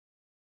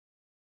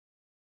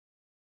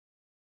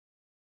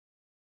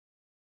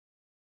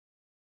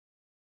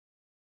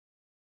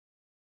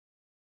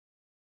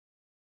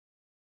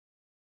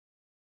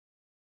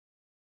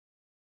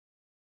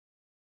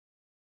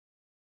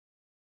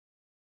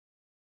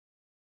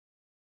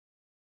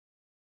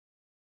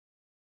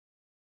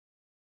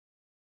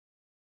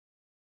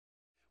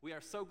We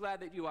are so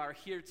glad that you are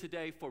here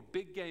today for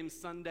Big Game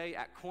Sunday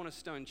at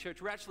Cornerstone Church.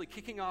 We're actually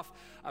kicking off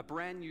a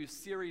brand new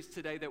series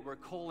today that we're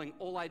calling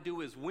All I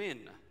Do Is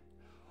Win.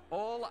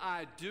 All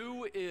I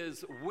do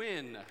is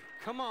win.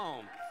 Come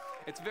on.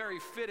 It's very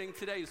fitting.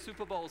 Today is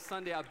Super Bowl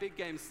Sunday, our Big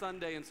Game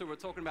Sunday, and so we're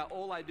talking about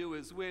All I Do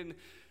Is Win.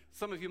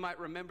 Some of you might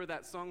remember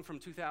that song from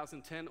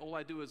 2010, All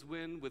I Do Is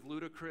Win, with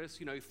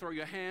Ludacris. You throw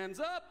your hands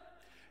up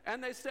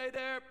and they stay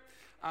there.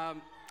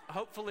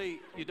 Hopefully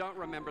you don't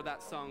remember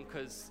that song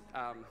because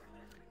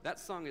that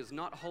song is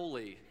not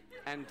holy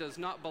and does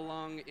not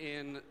belong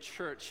in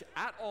church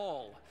at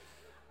all.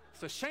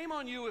 So shame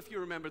on you if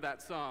you remember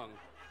that song.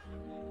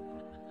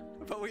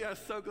 But we are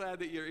so glad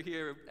that you're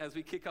here as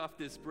we kick off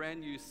this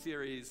brand new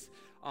series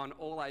on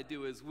All I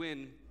Do Is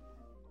Win.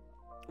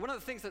 One of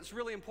the things that's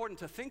really important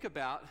to think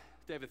about,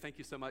 David, thank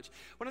you so much.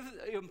 One of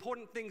the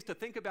important things to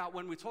think about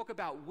when we talk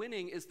about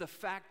winning is the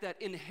fact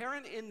that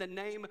inherent in the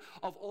name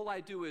of All I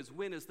Do Is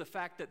Win is the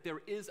fact that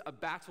there is a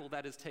battle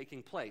that is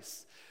taking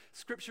place.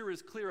 Scripture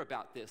is clear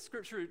about this.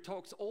 Scripture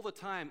talks all the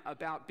time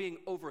about being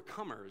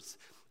overcomers,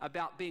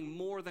 about being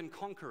more than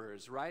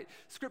conquerors, right?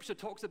 Scripture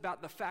talks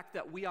about the fact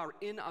that we are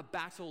in a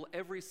battle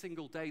every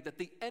single day, that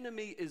the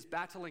enemy is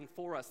battling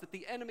for us, that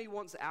the enemy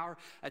wants our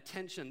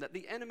attention, that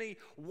the enemy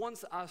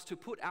wants us to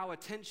put our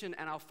attention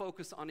and our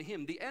focus on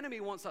him. The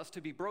enemy wants us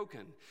to be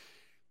broken,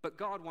 but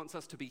God wants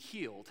us to be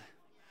healed.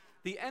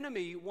 The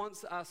enemy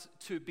wants us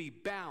to be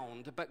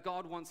bound, but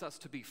God wants us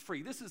to be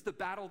free. This is the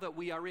battle that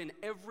we are in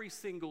every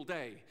single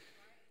day.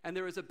 And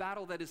there is a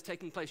battle that is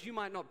taking place. You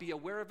might not be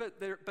aware of it,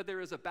 but there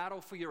is a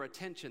battle for your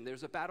attention.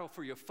 There's a battle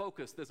for your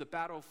focus. There's a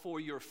battle for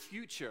your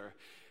future.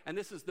 And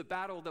this is the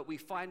battle that we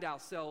find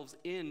ourselves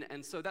in.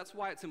 And so that's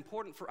why it's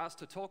important for us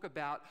to talk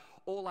about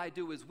All I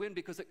Do Is Win,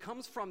 because it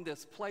comes from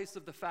this place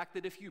of the fact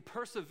that if you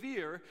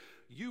persevere,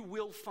 you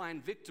will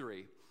find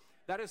victory.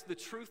 That is the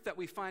truth that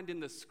we find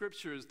in the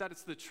scriptures. That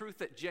is the truth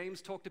that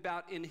James talked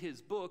about in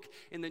his book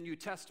in the New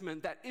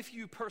Testament, that if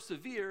you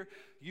persevere,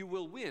 you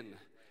will win.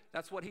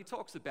 That's what he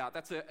talks about.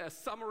 That's a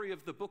summary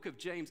of the book of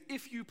James.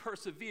 If you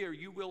persevere,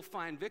 you will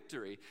find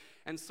victory.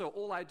 And so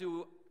All I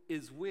Do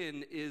Is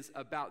Win is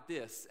about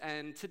this.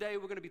 And today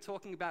we're going to be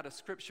talking about a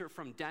scripture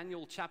from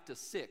Daniel chapter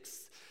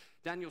 6.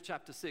 Daniel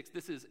chapter 6.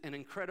 This is an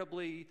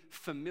incredibly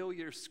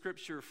familiar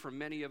scripture for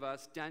many of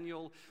us.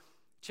 Daniel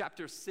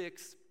chapter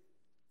 6.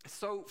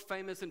 So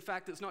famous. In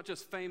fact, it's not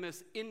just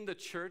famous in the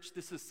church.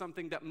 This is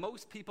something that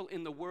most people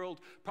in the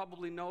world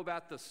probably know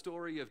about, the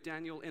story of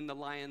Daniel in the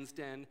lion's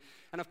den.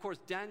 And of course,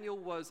 Daniel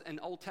was an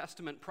Old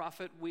Testament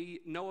prophet. We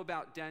know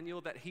about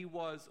Daniel that he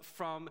was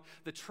from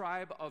the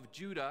tribe of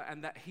Judah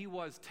and that he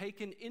was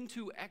taken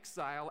into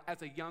exile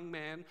as a young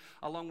man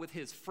along with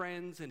his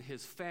friends and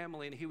his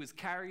family, and he was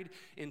carried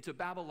into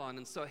Babylon.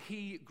 And so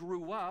he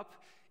grew up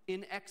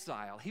in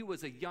exile. He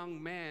was a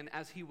young man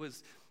as he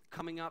was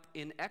coming up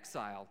in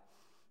exile.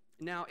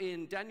 Now,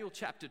 in Daniel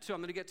chapter 2,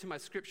 I'm going to get to my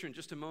scripture in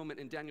just a moment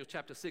in Daniel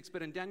chapter 6,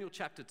 but in Daniel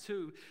chapter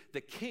 2,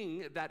 the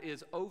king that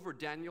is over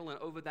Daniel and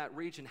over that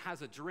region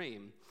has a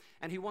dream,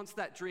 and he wants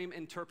that dream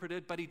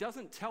interpreted, but he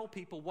doesn't tell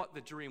people what the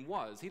dream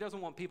was. He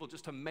doesn't want people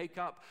just to make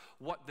up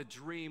what the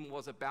dream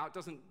was about,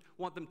 doesn't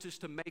want them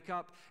just to make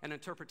up an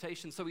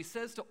interpretation. So he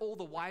says to all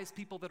the wise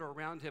people that are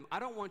around him, I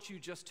don't want you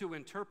just to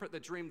interpret the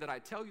dream that I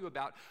tell you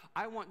about.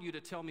 I want you to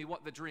tell me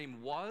what the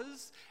dream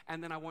was,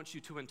 and then I want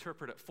you to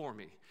interpret it for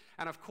me.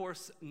 And of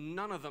course,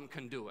 none of them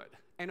can do it.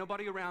 Ain't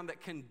nobody around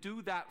that can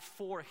do that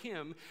for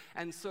him.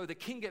 And so the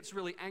king gets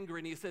really angry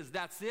and he says,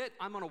 that's it.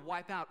 I'm going to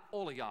wipe out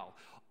all of y'all.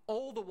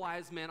 All the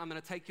wise men, I'm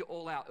going to take you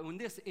all out. And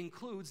this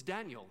includes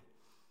Daniel.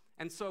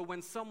 And so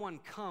when someone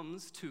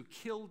comes to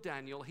kill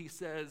Daniel, he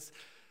says,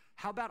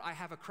 how about I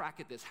have a crack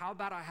at this? How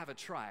about I have a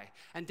try?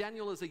 And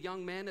Daniel is a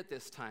young man at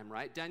this time,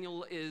 right?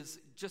 Daniel is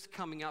just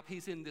coming up.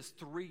 He's in this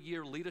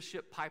 3-year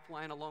leadership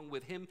pipeline along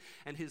with him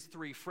and his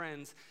 3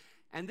 friends.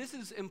 And this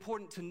is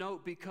important to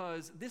note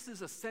because this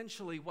is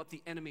essentially what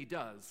the enemy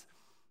does.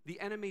 The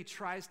enemy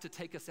tries to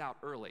take us out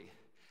early.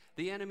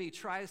 The enemy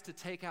tries to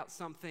take out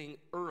something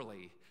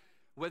early.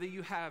 Whether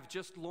you have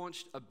just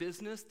launched a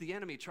business, the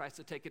enemy tries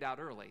to take it out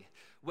early.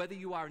 Whether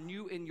you are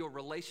new in your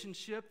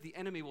relationship, the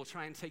enemy will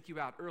try and take you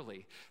out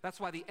early. That's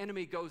why the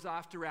enemy goes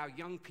after our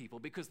young people,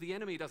 because the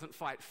enemy doesn't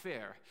fight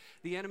fair.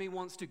 The enemy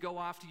wants to go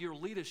after your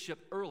leadership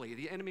early.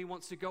 The enemy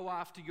wants to go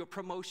after your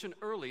promotion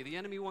early. The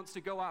enemy wants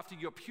to go after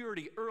your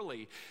purity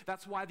early.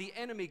 That's why the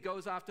enemy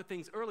goes after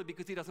things early,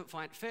 because he doesn't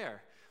fight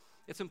fair.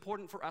 It's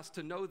important for us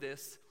to know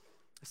this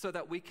so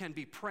that we can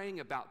be praying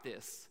about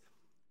this.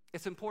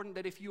 It's important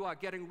that if you are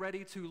getting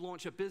ready to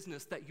launch a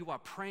business, that you are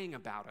praying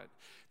about it,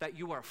 that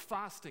you are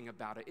fasting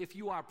about it. If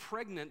you are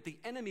pregnant, the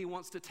enemy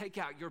wants to take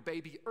out your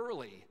baby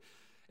early.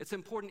 It's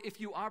important if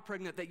you are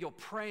pregnant that you're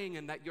praying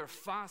and that you're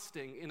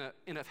fasting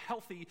in a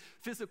healthy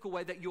physical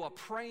way, that you are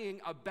praying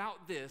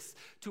about this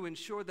to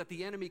ensure that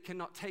the enemy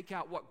cannot take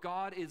out what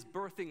God is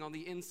birthing on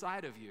the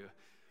inside of you.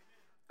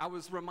 I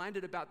was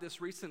reminded about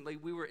this recently.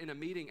 We were in a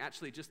meeting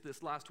actually just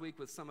this last week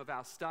with some of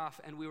our staff,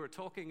 and we were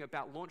talking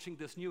about launching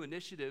this new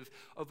initiative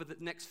over the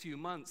next few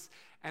months.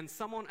 And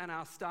someone on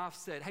our staff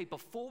said, hey,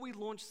 before we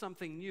launch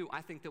something new,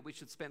 I think that we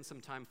should spend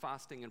some time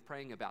fasting and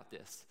praying about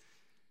this.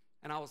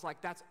 And I was like,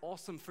 that's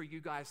awesome for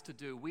you guys to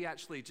do. We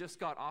actually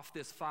just got off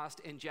this fast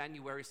in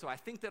January, so I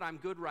think that I'm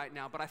good right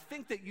now, but I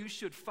think that you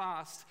should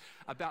fast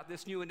about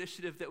this new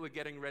initiative that we're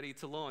getting ready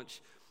to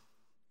launch.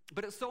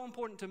 But it's so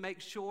important to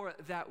make sure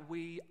that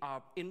we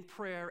are in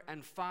prayer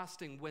and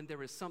fasting when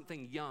there is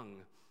something young,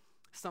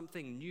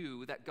 something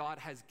new that God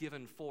has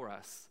given for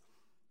us.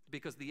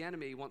 Because the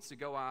enemy wants to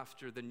go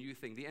after the new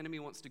thing. The enemy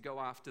wants to go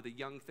after the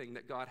young thing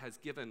that God has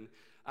given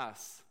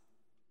us.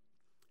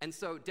 And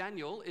so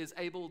Daniel is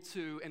able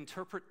to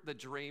interpret the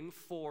dream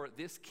for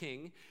this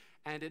king,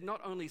 and it not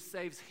only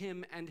saves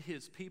him and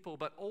his people,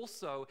 but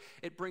also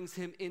it brings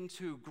him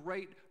into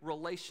great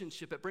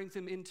relationship. It brings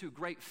him into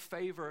great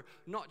favor,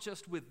 not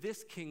just with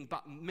this king,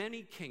 but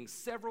many kings,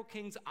 several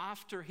kings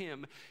after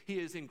him, he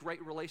is in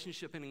great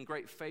relationship and in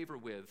great favor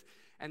with.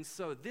 And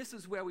so this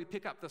is where we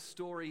pick up the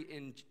story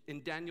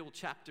in Daniel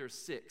chapter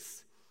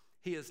 6.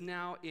 He is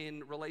now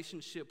in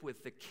relationship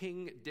with the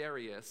king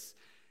Darius.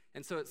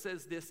 And so it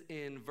says this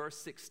in verse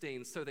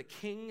 16. So the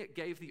king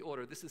gave the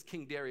order. This is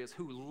King Darius,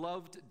 who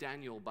loved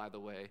Daniel, by the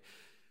way.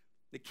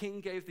 The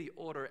king gave the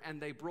order, and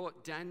they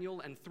brought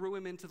Daniel and threw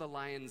him into the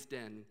lion's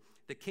den.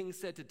 The king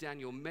said to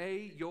Daniel,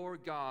 may your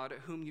God,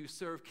 whom you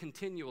serve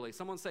continually,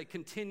 someone say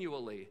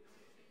continually.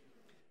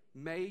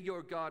 May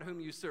your God,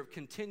 whom you serve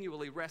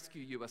continually,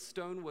 rescue you. A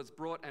stone was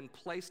brought and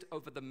placed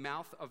over the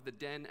mouth of the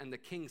den, and the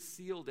king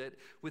sealed it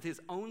with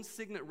his own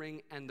signet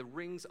ring and the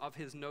rings of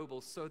his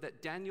nobles, so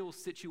that Daniel's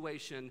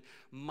situation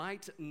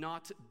might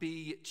not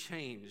be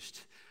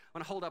changed. I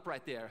want to hold up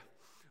right there.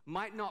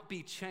 Might not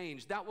be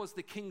changed. That was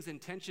the king's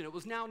intention. It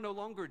was now no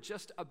longer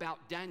just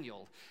about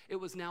Daniel. It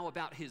was now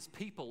about his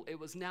people. It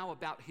was now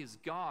about his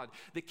God.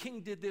 The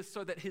king did this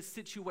so that his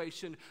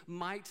situation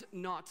might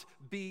not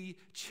be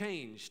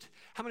changed.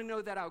 How many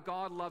know that our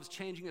God loves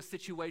changing a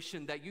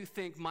situation that you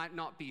think might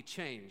not be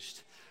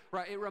changed?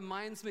 Right, it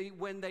reminds me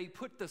when they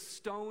put the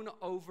stone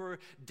over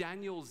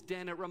Daniel's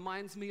den, it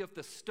reminds me of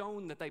the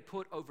stone that they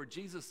put over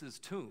Jesus'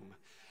 tomb.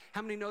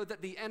 How many know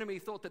that the enemy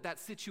thought that that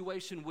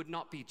situation would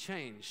not be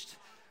changed?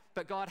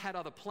 But God had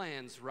other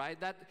plans,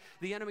 right? That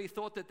the enemy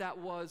thought that that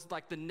was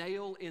like the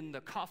nail in the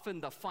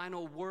coffin, the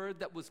final word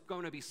that was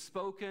going to be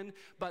spoken.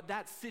 But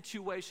that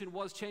situation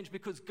was changed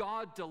because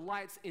God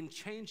delights in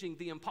changing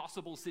the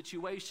impossible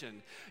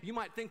situation. You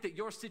might think that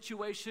your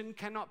situation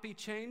cannot be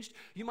changed.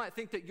 You might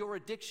think that your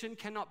addiction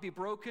cannot be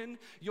broken.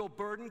 Your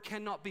burden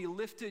cannot be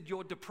lifted.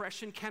 Your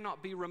depression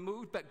cannot be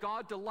removed. But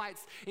God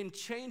delights in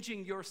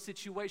changing your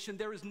situation.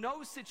 There is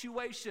no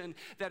situation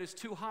that is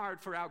too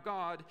hard for our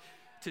God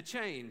to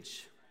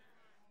change.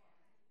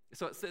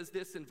 So it says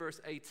this in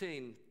verse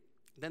 18,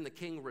 then the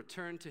king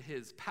returned to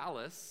his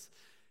palace.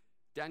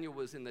 Daniel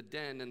was in the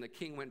den, and the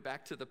king went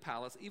back to the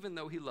palace, even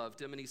though he loved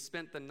him, and he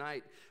spent the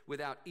night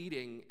without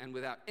eating and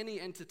without any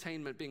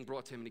entertainment being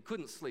brought to him, and he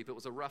couldn't sleep. It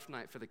was a rough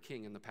night for the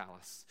king in the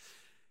palace.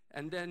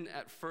 And then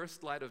at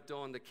first light of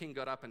dawn, the king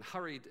got up and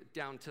hurried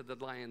down to the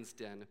lion's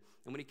den.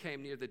 And when he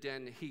came near the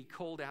den, he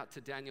called out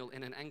to Daniel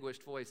in an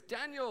anguished voice,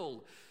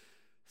 Daniel,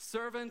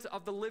 servant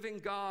of the living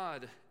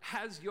God,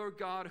 has your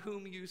God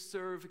whom you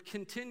serve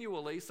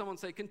continually, someone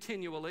say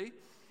continually,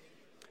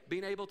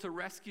 been able to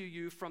rescue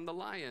you from the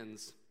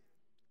lions?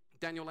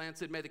 Daniel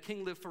answered, may the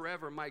king live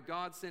forever. My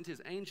God sent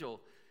his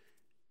angel,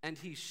 and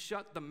he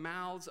shut the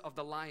mouths of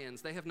the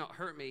lions. They have not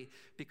hurt me,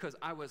 because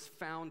I was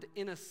found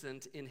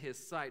innocent in his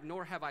sight,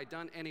 nor have I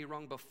done any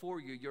wrong before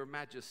you, your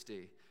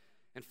majesty.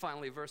 And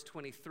finally, verse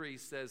 23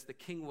 says, the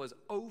king was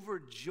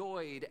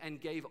overjoyed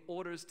and gave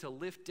orders to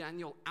lift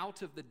Daniel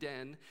out of the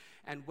den.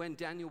 And when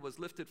Daniel was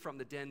lifted from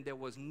the den, there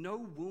was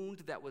no wound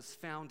that was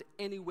found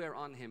anywhere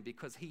on him,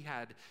 because he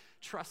had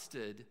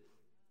trusted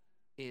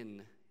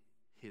in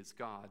his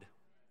God.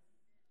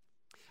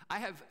 I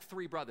have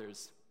 3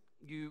 brothers.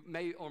 You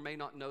may or may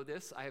not know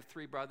this. I have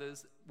 3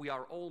 brothers. We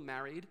are all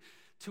married.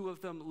 2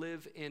 of them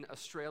live in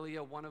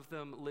Australia. 1 of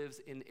them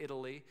lives in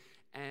Italy.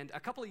 And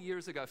a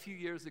few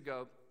years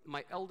ago,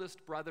 my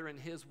eldest brother and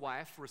his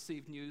wife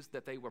received news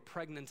that they were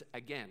pregnant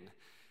again.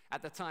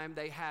 At the time,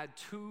 they had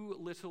 2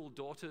 little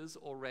daughters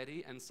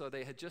already, and so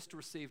they had just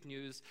received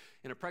news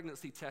in a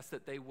pregnancy test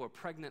that they were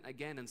pregnant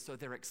again, and so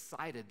they're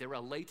excited, they're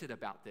elated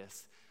about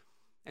this.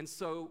 And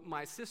so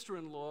my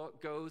sister-in-law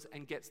goes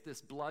and gets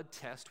this blood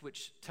test,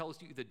 which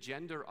tells you the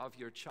gender of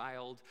your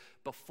child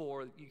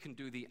before you can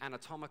do the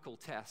anatomical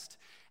test.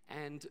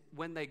 And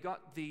when they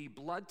got the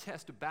blood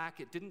test back,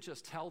 it didn't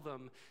just tell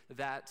them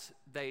that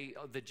the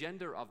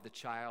gender of the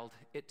child,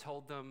 it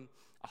told them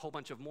a whole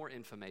bunch of more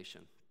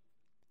information.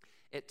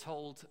 It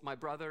told my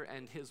brother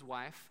and his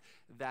wife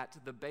that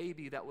the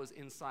baby that was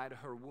inside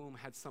her womb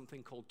had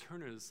something called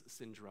Turner's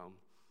syndrome.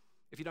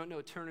 If you don't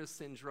know, Turner's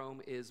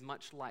syndrome is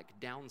much like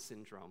Down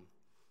syndrome.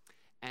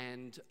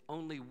 And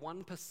only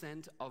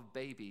 1% of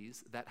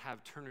babies that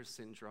have Turner's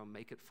syndrome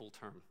make it full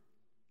term.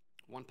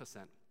 1%.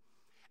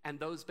 And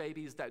those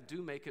babies that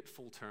do make it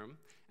full term,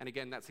 and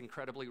again, that's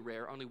incredibly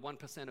rare, only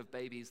 1% of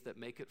babies that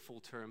make it full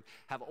term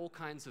have all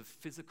kinds of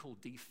physical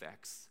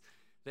defects.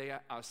 They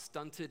are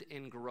stunted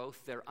in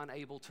growth, they're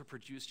unable to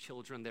produce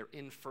children, they're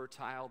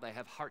infertile, they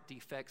have heart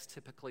defects,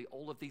 typically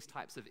all of these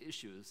types of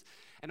issues.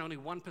 And only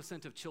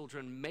 1% of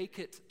children make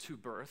it to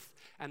birth,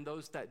 and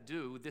those that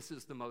do, this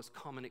is the most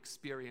common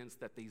experience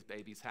that these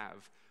babies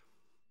have.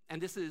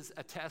 And this is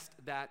a test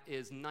that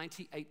is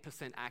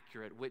 98%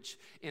 accurate, which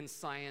in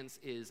science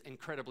is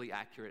incredibly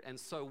accurate. And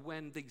so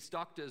when these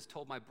doctors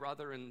told my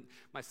brother and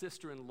my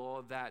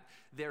sister-in-law that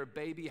their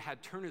baby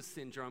had Turner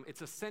syndrome,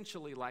 it's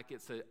essentially like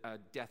it's a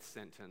death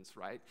sentence,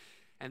 right?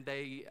 And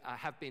they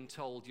have been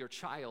told, your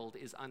child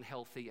is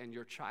unhealthy and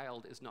your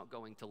child is not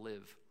going to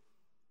live.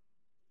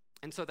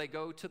 And so they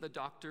go to the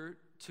doctor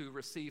to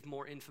receive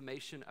more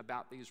information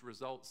about these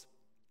results.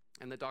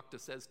 And the doctor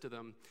says to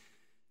them,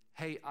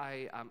 hey,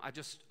 I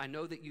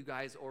know that you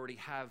guys already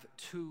have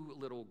 2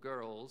 little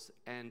girls,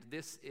 and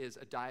this is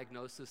a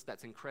diagnosis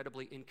that's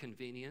incredibly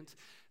inconvenient,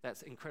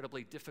 that's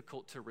incredibly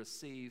difficult to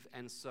receive,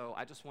 and so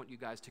I just want you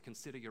guys to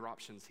consider your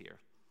options here.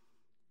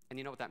 And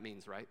you know what that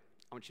means, right?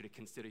 I want you to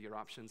consider your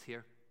options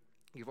here.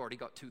 You've already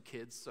got 2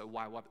 kids, so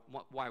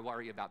why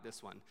worry about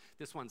this one?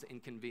 This one's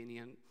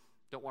inconvenient.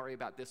 Don't worry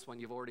about this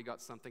one. You've already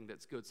got something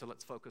that's good, so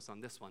let's focus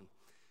on this one.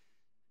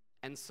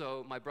 And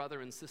so my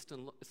brother and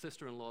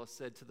sister-in-law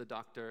said to the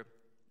doctor,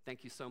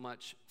 thank you so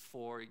much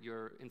for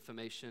your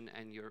information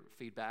and your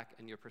feedback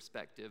and your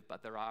perspective,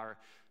 but there are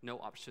no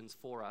options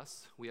for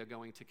us. We are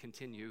going to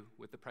continue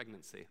with the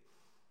pregnancy.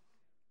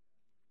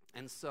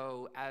 And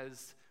so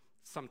as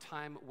some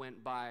time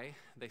went by,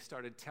 they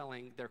started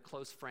telling their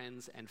close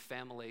friends and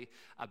family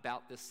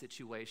about this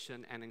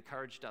situation and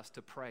encouraged us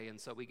to pray. And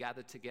so we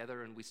gathered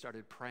together and we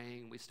started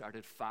praying, we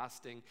started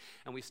fasting,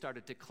 and we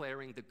started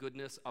declaring the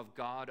goodness of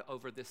God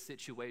over this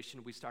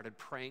situation. We started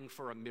praying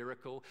for a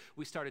miracle.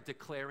 We started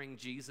declaring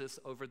Jesus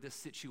over this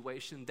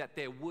situation, that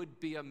there would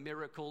be a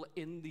miracle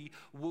in the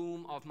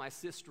womb of my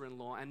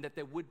sister-in-law and that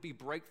there would be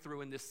breakthrough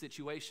in this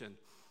situation.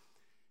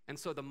 And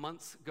so the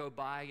months go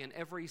by, and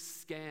every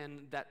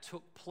scan that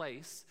took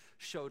place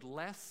showed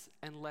less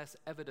and less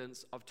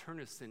evidence of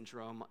Turner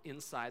syndrome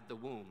inside the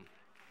womb.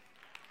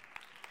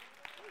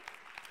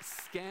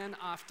 Scan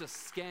after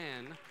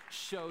scan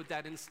showed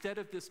that instead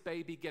of this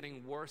baby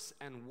getting worse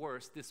and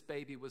worse, this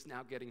baby was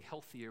now getting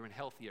healthier and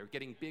healthier,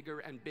 getting bigger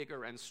and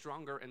bigger and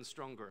stronger,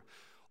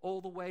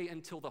 all the way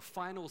until the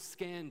final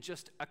scan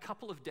just a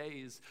couple of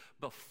days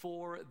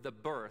before the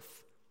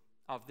birth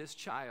of this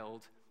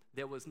child.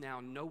 There was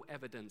now no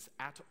evidence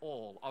at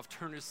all of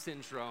Turner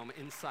syndrome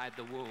inside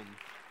the womb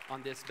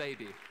on this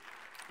baby.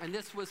 And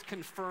this was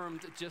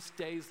confirmed just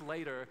days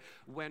later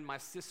when my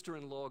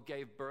sister-in-law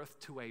gave birth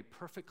to a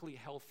perfectly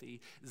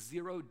healthy,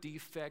 0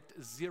 defect,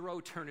 0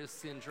 Turner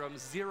syndrome,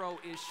 0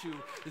 issue,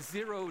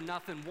 0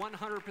 nothing,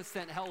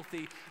 100%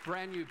 healthy,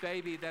 brand new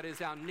baby that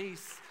is our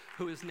niece,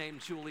 who is named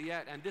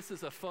Juliet. And this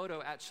is a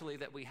photo actually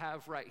that we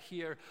have right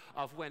here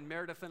of when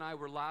Meredith and I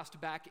were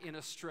last back in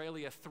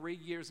Australia 3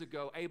 years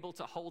ago, able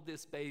to hold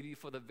this baby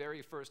for the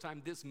very first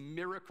time. This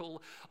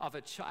miracle of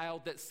a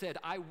child that said,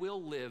 I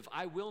will live,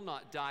 I will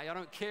not die. I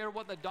don't care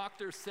what the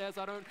doctor says.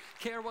 I don't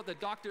care what the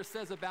doctor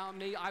says about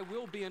me. I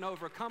will be an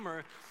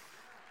overcomer.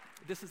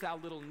 This is our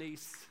little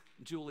niece,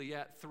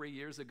 Juliet, 3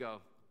 years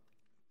ago.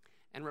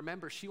 And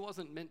remember, she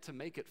wasn't meant to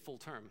make it full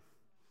term.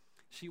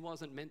 She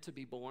wasn't meant to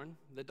be born.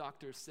 The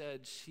doctor said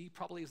she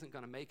probably isn't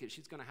going to make it.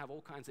 She's going to have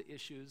all kinds of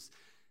issues,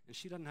 and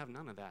she doesn't have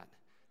none of that.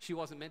 She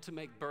wasn't meant to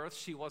make birth.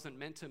 She wasn't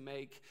meant to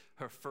make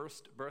her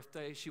first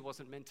birthday. She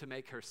wasn't meant to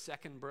make her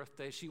second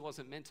birthday. She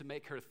wasn't meant to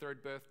make her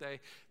third birthday.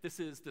 This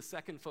is the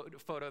second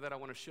photo that I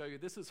want to show you.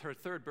 This is her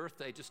third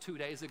birthday just 2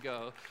 days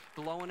ago,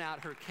 blowing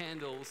out her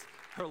candles.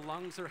 Her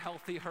lungs are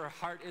healthy. Her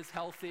heart is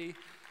healthy.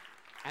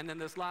 And then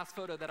this last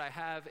photo that I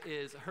have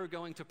is her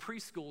going to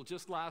preschool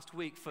just last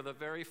week for the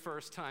very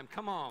first time.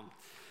 Come on.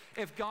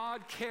 If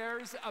God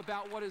cares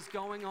about what is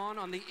going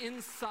on the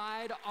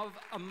inside of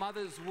a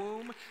mother's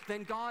womb,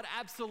 then God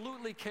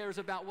absolutely cares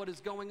about what is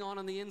going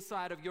on the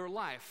inside of your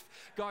life.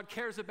 God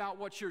cares about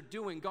what you're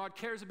doing. God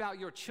cares about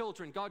your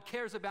children. God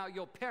cares about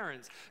your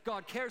parents.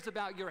 God cares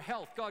about your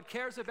health. God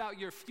cares about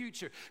your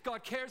future.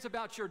 God cares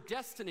about your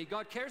destiny.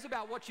 God cares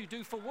about what you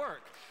do for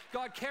work.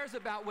 God cares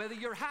about whether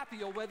you're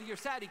happy or whether you're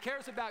sad. He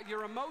cares about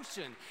your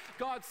emotion.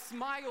 God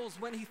smiles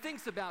when he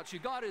thinks about you.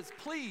 God is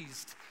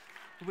pleased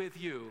with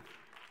you.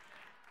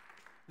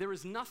 There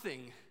is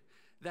nothing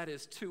that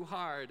is too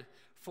hard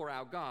for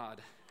our God.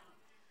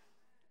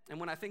 And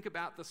when I think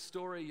about the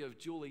story of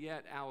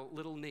Juliet, our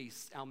little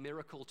niece, our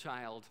miracle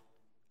child,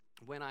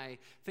 when I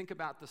think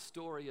about the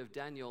story of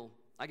Daniel,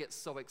 I get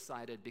so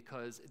excited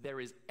because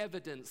there is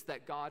evidence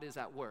that God is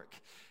at work.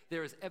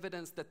 There is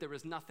evidence that there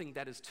is nothing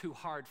that is too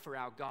hard for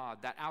our God,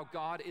 that our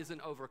God is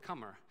an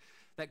overcomer,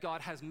 that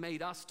God has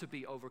made us to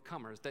be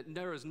overcomers, that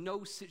there is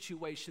no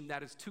situation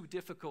that is too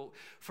difficult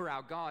for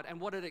our God. And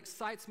what it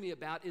excites me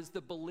about is the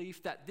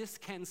belief that this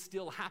can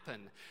still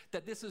happen,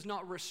 that this is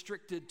not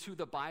restricted to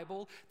the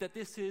Bible, that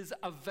this is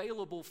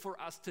available for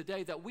us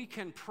today, that we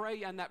can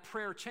pray and that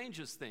prayer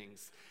changes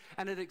things.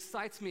 And it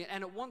excites me,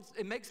 and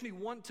it makes me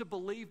want to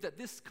believe that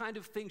this kind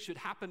of thing should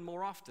happen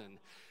more often,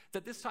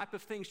 that this type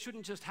of thing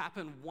shouldn't just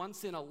happen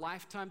once in a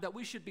lifetime, that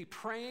we should be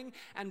praying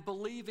and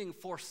believing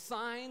for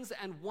signs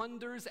and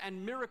wonders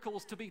and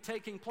miracles to be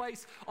taking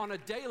place on a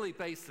daily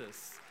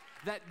basis,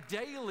 that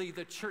daily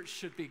the church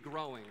should be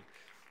growing.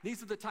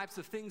 These are the types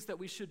of things that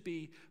we should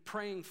be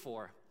praying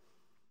for.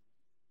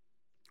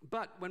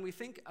 But when we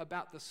think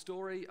about the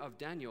story of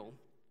Daniel,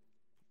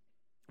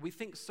 we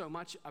think so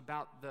much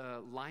about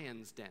the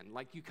lion's den.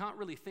 Like, you can't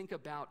really think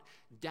about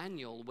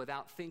Daniel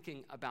without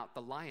thinking about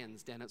the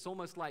lion's den. It's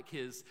almost like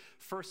his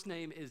first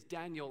name is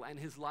Daniel and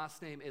his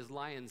last name is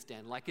lion's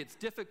den. Like, it's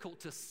difficult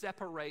to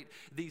separate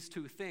these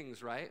two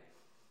things, right?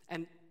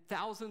 And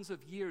thousands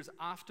of years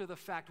after the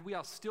fact, we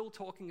are still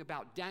talking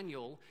about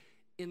Daniel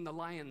in the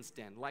lion's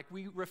den. Like,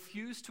 we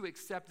refuse to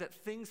accept that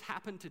things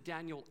happened to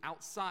Daniel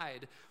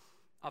outside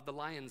of the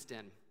lion's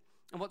den.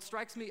 And what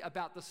strikes me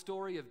about the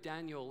story of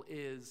Daniel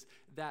is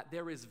that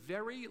there is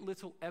very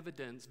little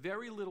evidence,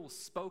 very little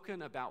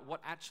spoken about what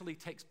actually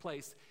takes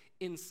place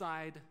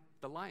inside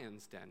the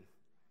lion's den.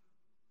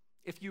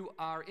 If you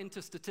are into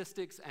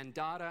statistics and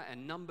data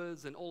and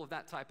numbers and all of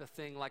that type of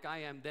thing like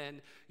I am,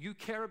 then you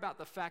care about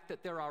the fact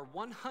that there are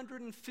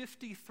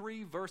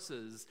 153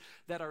 verses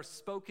that are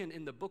spoken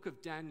in the book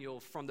of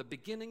Daniel from the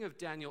beginning of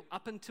Daniel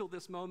up until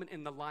this moment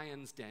in the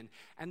lion's den.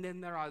 And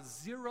then there are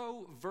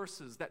 0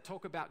 verses that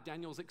talk about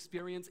Daniel's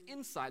experience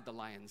inside the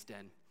lion's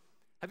den.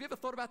 Have you ever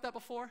thought about that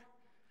before?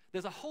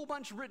 There's a whole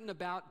bunch written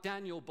about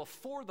Daniel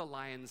before the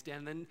lion's den,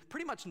 and then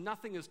pretty much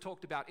nothing is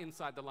talked about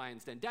inside the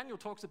lion's den. Daniel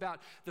talks about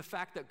the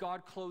fact that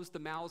God closed the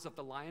mouths of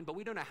the lion, but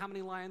we don't know how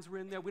many lions were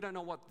in there. We don't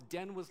know what the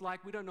den was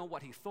like. We don't know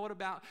what he thought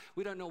about.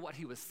 We don't know what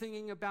he was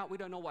singing about. We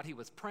don't know what he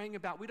was praying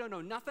about. We don't know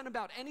nothing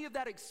about any of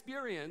that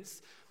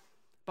experience,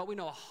 but we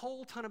know a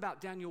whole ton about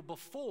Daniel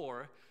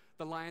before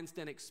the lion's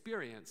den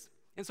experience.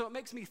 And so it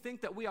makes me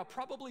think that we are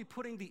probably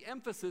putting the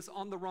emphasis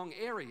on the wrong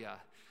area.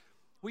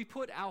 We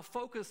put our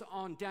focus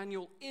on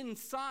Daniel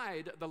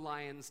inside the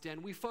lion's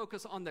den. We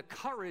focus on the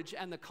courage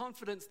and the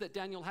confidence that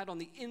Daniel had on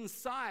the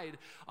inside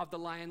of the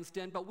lion's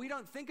den, but we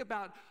don't think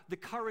about the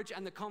courage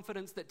and the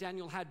confidence that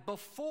Daniel had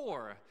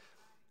before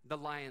the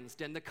lion's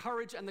den, the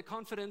courage and the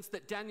confidence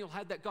that Daniel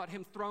had that got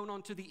him thrown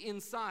onto the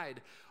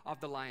inside of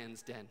the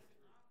lion's den.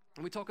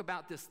 And we talk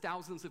about this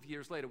thousands of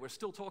years later. We're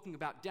still talking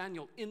about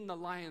Daniel in the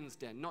lion's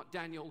den, not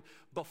Daniel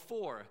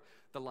before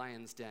the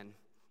lion's den.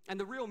 And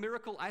the real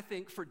miracle, I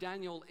think, for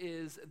Daniel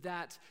is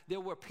that there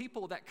were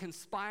people that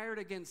conspired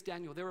against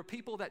Daniel. There were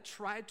people that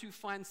tried to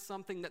find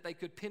something that they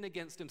could pin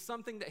against him,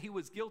 something that he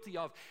was guilty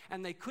of,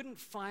 and they couldn't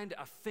find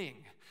a thing.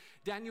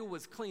 Daniel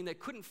was clean. They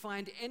couldn't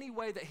find any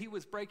way that he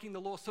was breaking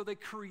the law, so they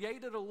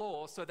created a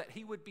law so that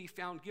he would be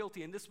found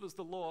guilty. And this was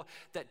the law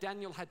that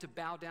Daniel had to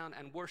bow down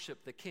and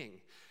worship the king.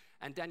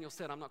 And Daniel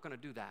said, I'm not going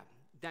to do that.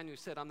 Daniel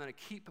said, I'm going to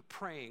keep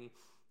praying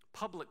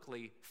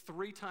publicly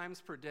 3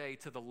 times per day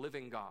to the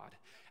living God.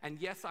 And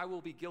yes, I will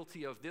be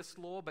guilty of this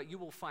law, but you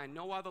will find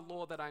no other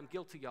law that I'm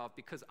guilty of,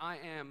 because I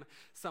am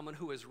someone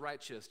who is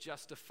righteous,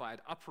 justified,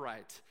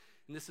 upright,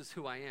 and this is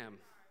who I am.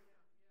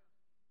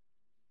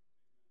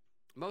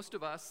 Most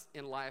of us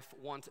in life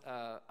want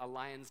a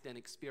lion's den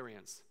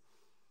experience.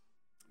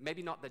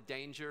 Maybe not the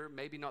danger,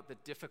 maybe not the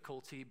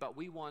difficulty, but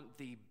we want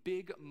the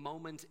big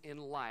moment in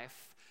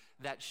life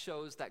that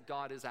shows that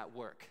God is at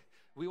work.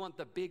 We want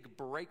the big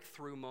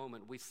breakthrough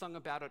moment. We sung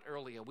about it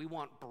earlier. We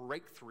want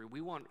breakthrough.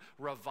 We want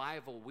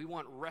revival. We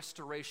want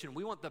restoration.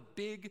 We want the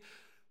big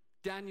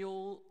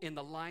Daniel in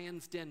the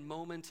lion's den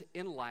moment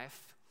in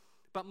life.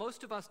 But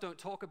most of us don't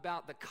talk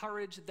about the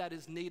courage that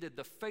is needed,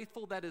 the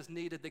faithful that is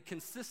needed, the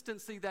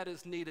consistency that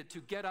is needed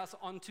to get us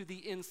onto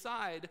the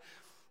inside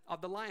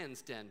of the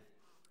lion's den.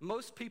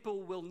 Most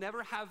people will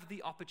never have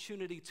the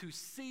opportunity to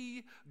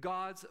see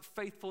God's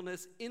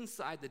faithfulness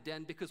inside the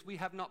den because we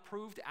have not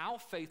proved our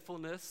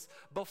faithfulness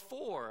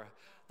before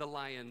the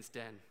lion's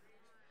den.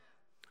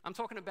 I'm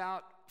talking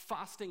about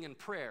fasting and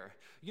prayer.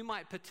 You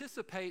might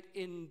participate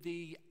in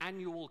the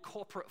annual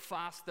corporate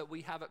fast that we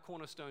have at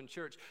Cornerstone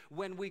Church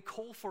when we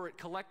call for it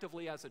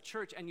collectively as a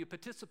church, and you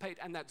participate,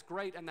 and that's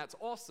great and that's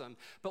awesome.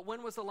 But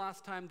when was the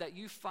last time that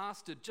you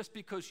fasted just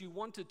because you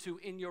wanted to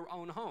in your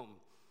own home?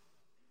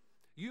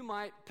 You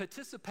might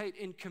participate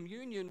in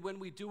communion when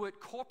we do it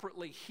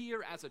corporately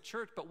here as a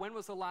church, but when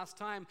was the last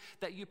time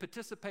that you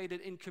participated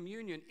in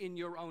communion in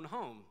your own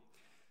home?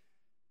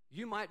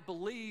 You might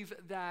believe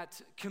that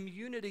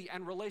community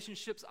and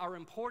relationships are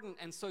important,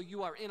 and so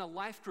you are in a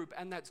life group,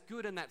 and that's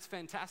good, and that's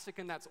fantastic,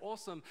 and that's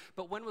awesome,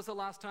 but when was the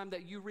last time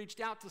that you reached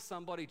out to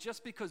somebody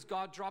just because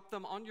God dropped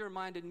them on your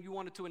mind and you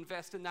wanted to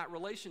invest in that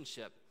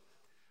relationship?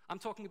 I'm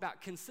talking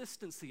about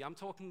consistency. I'm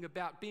talking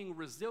about being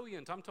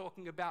resilient. I'm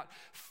talking about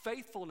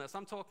faithfulness.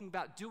 I'm talking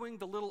about doing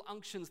the little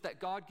unctions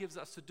that God gives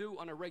us to do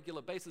on a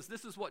regular basis.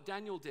 This is what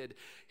Daniel did.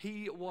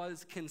 He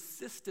was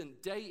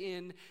consistent day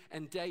in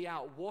and day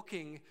out,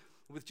 walking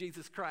with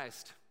Jesus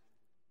Christ.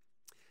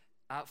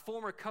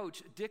 Former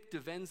coach Dick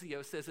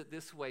DeVenzio says it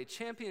this way: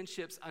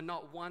 championships are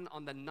not won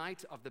on the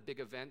night of the big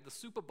event. The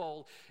Super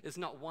Bowl is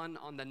not won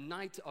on the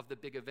night of the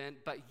big event,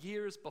 but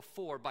years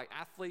before by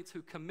athletes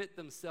who commit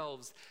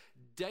themselves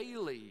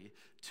daily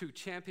to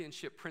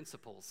championship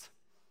principles.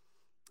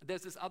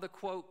 There's this other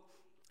quote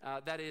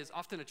that is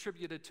often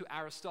attributed to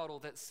Aristotle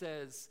that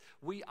says,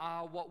 "We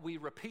are what we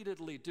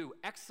repeatedly do.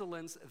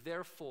 Excellence,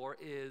 therefore,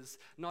 is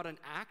not an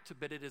act,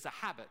 but it is a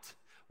habit.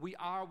 We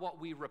are what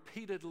we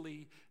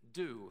repeatedly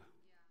do."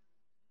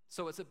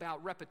 So it's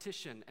about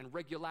repetition and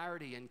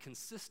regularity and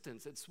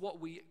consistency. It's what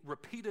we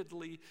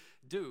repeatedly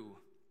do.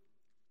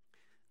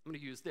 I'm going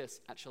to use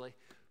this, actually.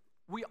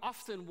 We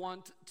often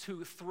want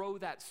to throw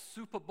that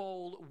Super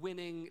Bowl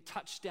winning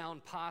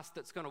touchdown pass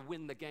that's going to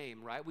win the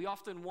game, right? We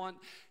often want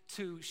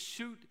to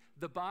shoot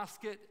the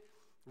basket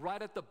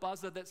right at the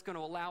buzzer that's going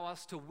to allow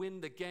us to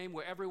win the game,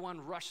 where everyone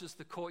rushes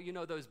the court. You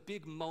know, those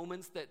big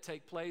moments that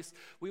take place.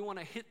 We want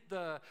to hit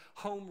the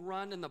home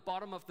run in the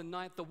bottom of the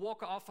ninth, the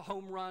walk-off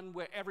home run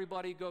where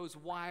everybody goes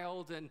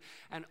wild and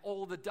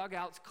all the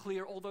dugouts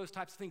clear, all those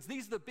types of things.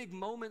 These are the big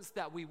moments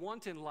that we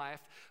want in life.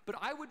 But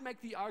I would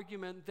make the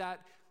argument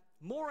that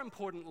more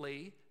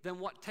importantly than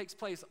what takes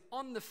place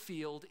on the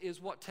field is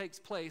what takes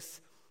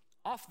place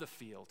off the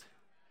field.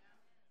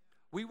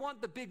 We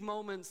want the big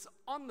moments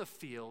on the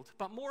field,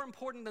 but more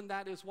important than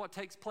that is what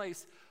takes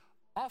place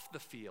off the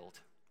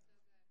field.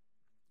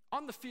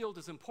 On the field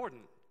is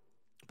important,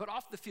 but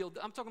off the field,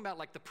 I'm talking about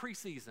like the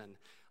preseason.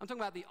 I'm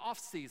talking about the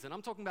off-season.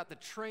 I'm talking about the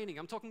training.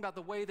 I'm talking about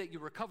the way that you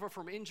recover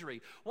from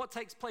injury. What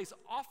takes place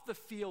off the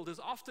field is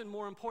often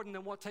more important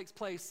than what takes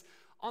place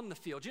on the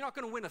field. You're not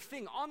going to win a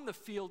thing on the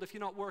field if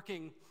you're not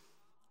working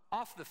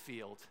off the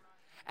field.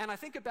 And I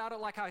think about it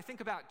like I think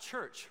about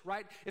church,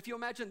 right? If you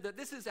imagine that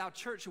this is our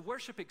church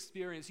worship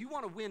experience, you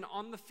want to win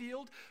on the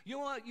field, you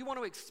want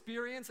to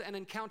experience and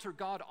encounter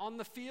God on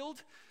the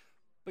field,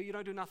 but you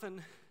don't do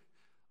nothing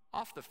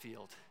off the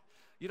field.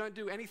 You don't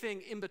do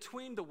anything in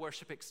between the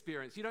worship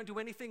experience. You don't do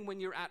anything when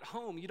you're at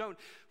home. You don't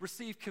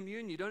receive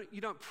communion. You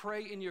don't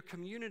pray in your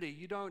community.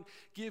 You don't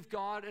give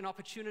God an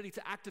opportunity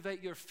to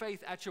activate your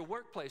faith at your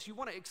workplace. You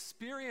want to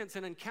experience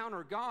and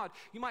encounter God.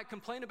 You might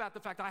complain about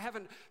the fact, I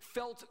haven't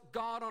felt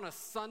God on a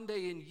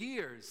Sunday in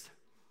years.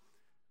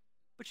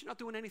 But you're not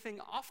doing anything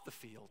off the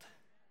field.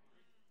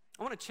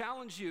 I want to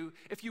challenge you,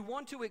 if you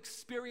want to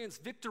experience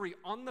victory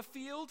on the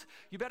field,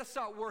 you better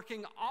start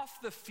working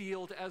off the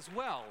field as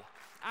well.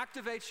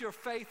 Activate your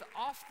faith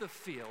off the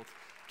field.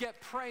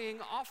 Get praying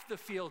off the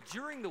field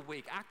during the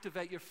week.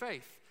 Activate your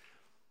faith.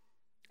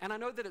 And I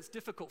know that it's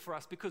difficult for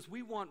us because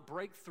we want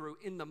breakthrough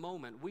in the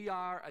moment. We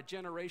are a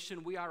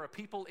generation, we are a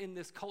people in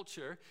this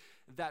culture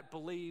that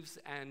believes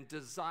and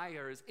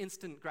desires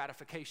instant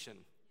gratification.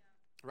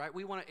 Right?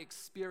 We want to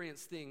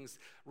experience things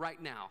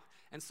right now.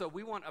 And so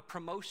we want a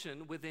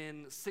promotion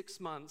within 6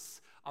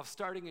 months of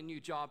starting a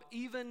new job,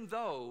 even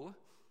though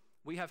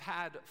we have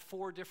had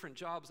 4 different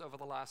jobs over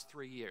the last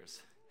 3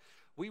 years.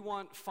 We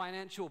want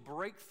financial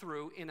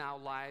breakthrough in our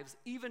lives,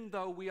 even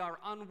though we are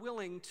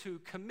unwilling to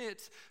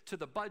commit to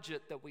the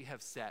budget that we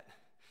have set.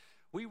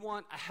 We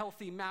want a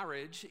healthy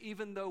marriage,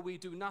 even though we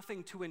do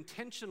nothing to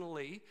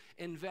intentionally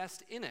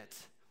invest in it.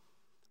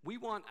 We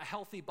want a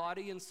healthy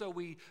body, and so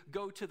we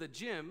go to the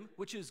gym,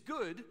 which is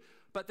good,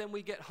 but then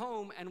we get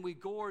home and we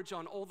gorge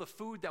on all the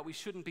food that we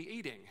shouldn't be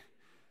eating,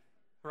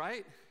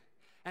 right?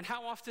 And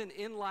how often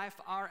in life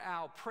are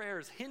our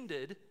prayers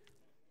hindered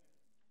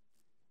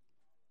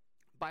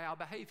by our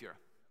behavior?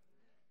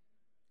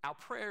 Our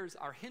prayers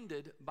are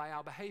hindered by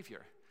our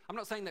behavior. I'm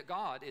not saying that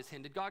God is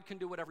hindered. God can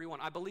do whatever he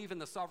wants. I believe in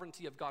the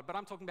sovereignty of God, but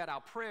I'm talking about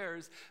our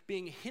prayers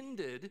being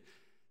hindered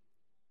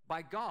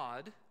by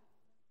God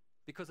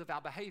because of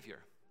our behavior.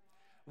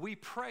 We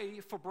pray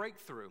for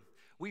breakthrough.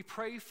 We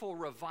pray for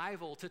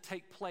revival to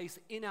take place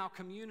in our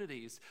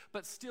communities,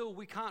 but still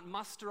we can't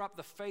muster up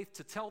the faith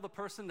to tell the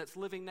person that's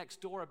living next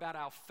door about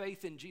our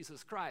faith in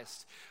Jesus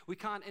Christ. We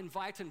can't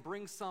invite and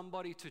bring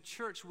somebody to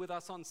church with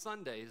us on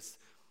Sundays.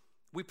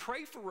 We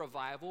pray for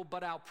revival,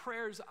 but our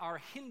prayers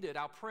are hindered.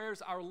 Our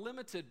prayers are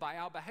limited by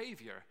our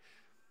behavior.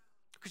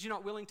 Because you're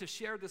not willing to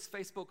share this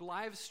Facebook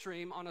live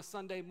stream on a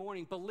Sunday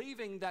morning,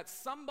 believing that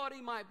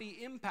somebody might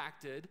be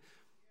impacted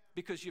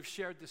because you've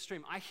shared this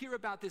stream. I hear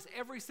about this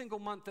every single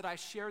month that I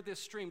share this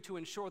stream to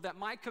ensure that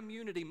my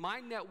community, my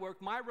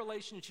network, my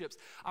relationships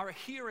are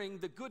hearing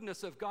the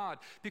goodness of God,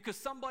 because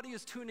somebody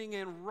is tuning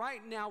in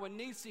right now and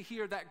needs to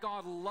hear that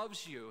God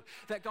loves you,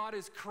 that God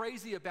is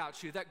crazy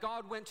about you, that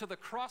God went to the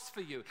cross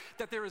for you,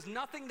 that there is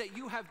nothing that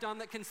you have done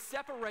that can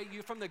separate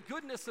you from the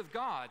goodness of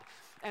God.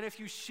 And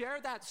if you share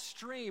that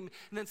stream,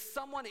 then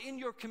someone in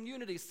your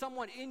community,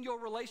 someone in your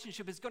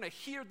relationship is going to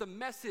hear the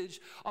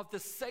message of the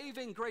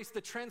saving grace,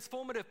 the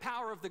transformative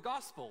power of the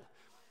gospel.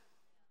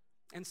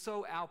 And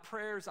so our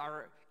prayers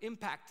are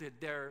impacted,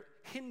 they're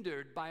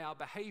hindered by our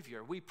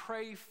behavior. We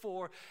pray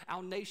for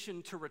our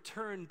nation to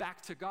return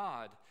back to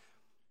God,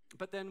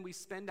 but then we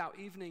spend our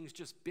evenings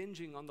just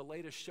binging on the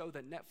latest show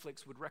that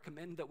Netflix would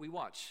recommend that we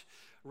watch,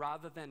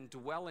 rather than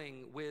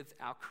dwelling with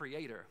our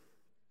Creator.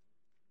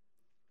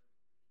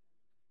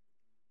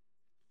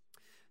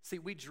 See,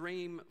 we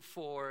dream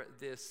for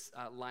this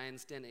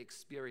Lion's Den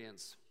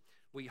experience.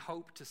 We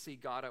hope to see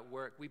God at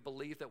work. We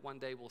believe that one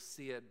day we'll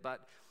see it,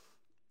 but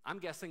I'm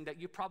guessing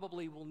that you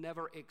probably will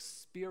never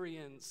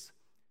experience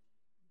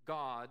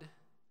God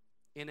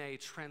in a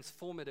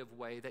transformative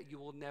way, that you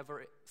will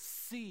never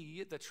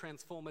see the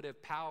transformative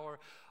power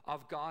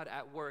of God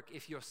at work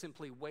if you're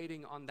simply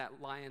waiting on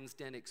that Lion's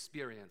Den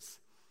experience.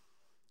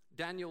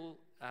 Daniel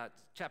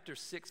chapter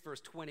 6, verse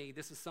 20,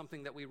 this is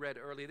something that we read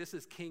earlier. This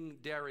is King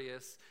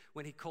Darius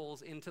when he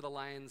calls into the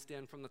lion's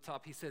den from the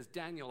top. He says,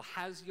 Daniel,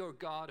 has your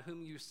God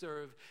whom you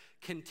serve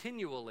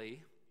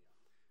continually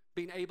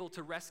been able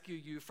to rescue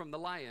you from the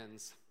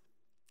lions?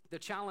 The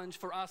challenge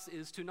for us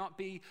is to not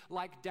be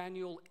like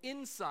Daniel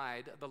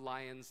inside the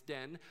lion's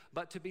den,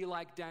 but to be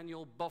like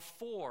Daniel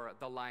before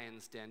the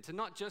lion's den. To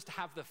not just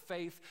have the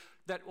faith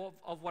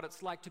of what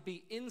it's like to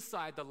be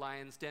inside the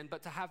lion's den,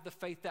 but to have the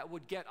faith that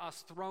would get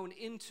us thrown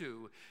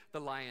into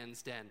the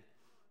lion's den.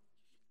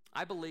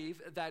 I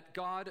believe that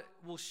God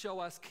will show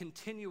us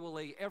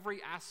continually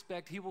every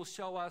aspect. He will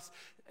show us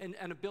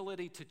an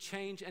ability to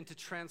change and to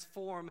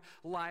transform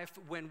life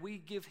when we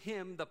give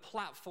Him the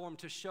platform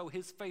to show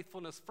His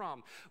faithfulness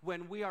from.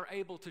 When we are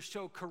able to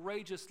show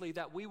courageously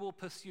that we will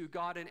pursue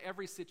God in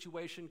every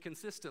situation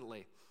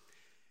consistently.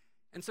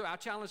 And so our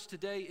challenge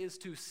today is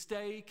to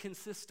stay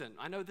consistent.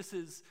 I know this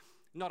is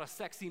not a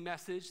sexy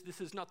message. This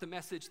is not the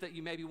message that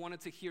you maybe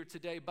wanted to hear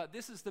today, but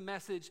this is the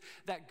message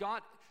that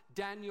got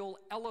Daniel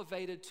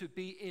elevated to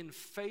be in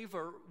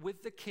favor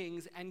with the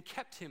kings and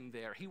kept him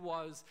there. He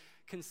was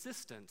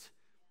consistent.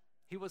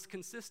 He was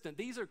consistent.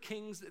 These are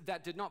kings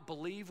that did not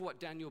believe what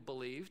Daniel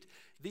believed.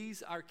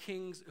 These are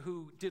kings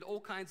who did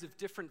all kinds of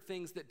different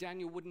things that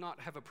Daniel would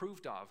not have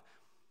approved of.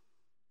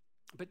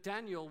 But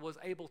Daniel was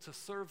able to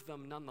serve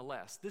them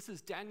nonetheless. This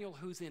is Daniel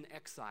who's in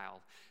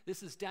exile.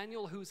 This is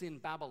Daniel who's in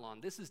Babylon.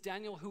 This is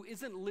Daniel who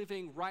isn't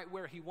living right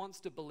where he wants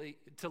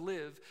to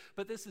live,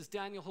 but this is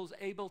Daniel who's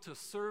able to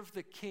serve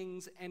the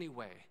kings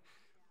anyway.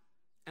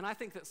 And I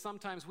think that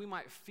sometimes we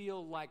might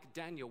feel like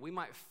Daniel. We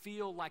might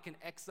feel like an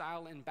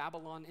exile in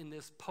Babylon in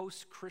this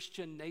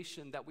post-Christian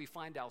nation that we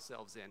find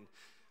ourselves in.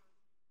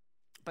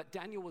 But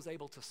Daniel was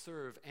able to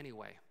serve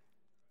anyway.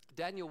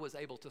 Daniel was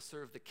able to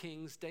serve the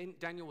kings.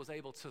 Daniel was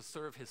able to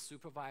serve his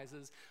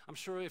supervisors. I'm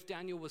sure if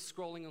Daniel was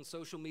scrolling on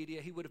social media,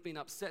 he would have been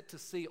upset to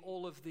see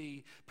all of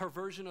the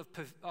perversion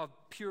of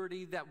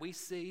purity that we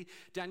see.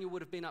 Daniel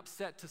would have been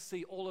upset to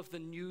see all of the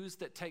news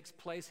that takes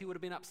place. He would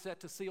have been upset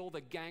to see all the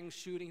gang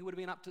shooting. He would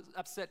have been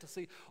upset to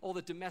see all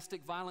the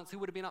domestic violence. He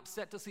would have been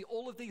upset to see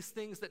all of these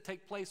things that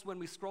take place when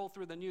we scroll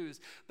through the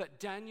news. But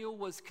Daniel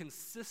was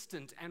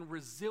consistent and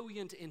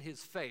resilient in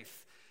his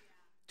faith,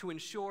 to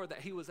ensure that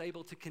he was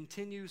able to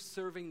continue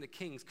serving the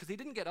kings, because he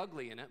didn't get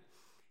ugly in it.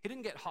 He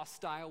didn't get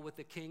hostile with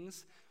the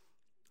kings.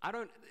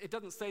 It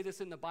doesn't say this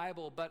in the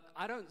Bible, but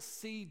I don't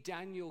see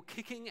Daniel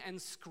kicking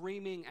and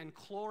screaming and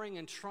clawing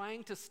and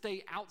trying to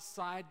stay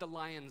outside the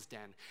lion's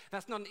den.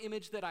 That's not an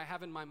image that I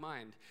have in my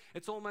mind.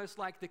 It's almost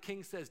like the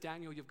king says,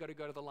 Daniel, you've got to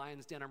go to the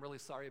lion's den. I'm really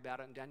sorry about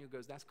it. And Daniel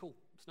goes, that's cool.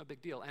 It's no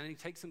big deal. And he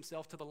takes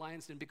himself to the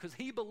lion's den because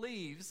he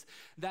believes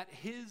that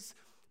his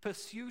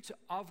pursuit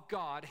of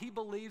God, he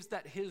believes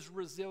that his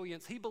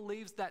resilience, he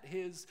believes that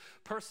his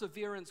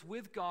perseverance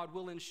with God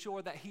will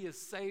ensure that he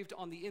is saved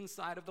on the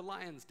inside of the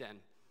lion's den.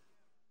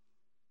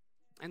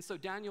 And so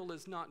Daniel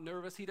is not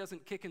nervous. He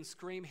doesn't kick and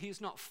scream. He's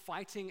not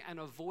fighting and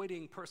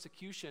avoiding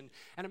persecution.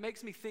 And it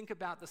makes me think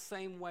about the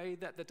same way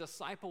that the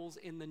disciples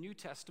in the New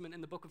Testament,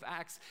 in the book of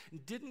Acts,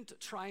 didn't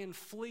try and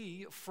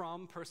flee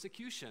from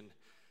persecution.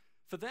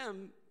 For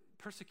them,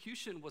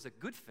 persecution was a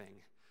good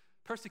thing.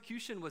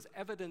 Persecution was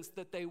evidence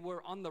that they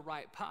were on the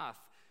right path.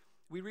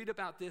 We read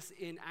about this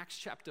in Acts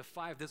chapter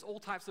 5. There's all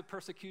types of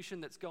persecution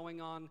that's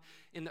going on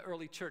in the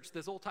early church.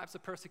 There's all types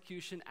of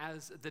persecution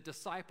as the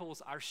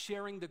disciples are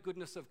sharing the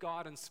goodness of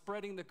God and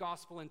spreading the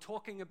gospel and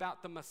talking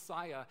about the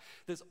Messiah.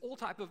 There's all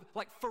type of,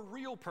 like, for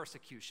real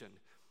persecution.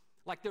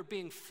 Like they're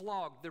being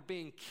flogged, they're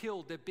being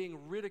killed, they're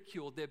being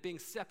ridiculed, they're being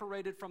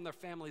separated from their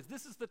families.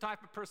 This is the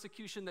type of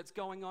persecution that's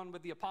going on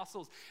with the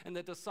apostles and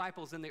the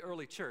disciples in the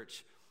early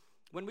church.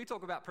 When we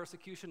talk about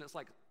persecution, it's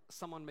like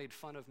someone made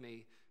fun of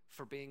me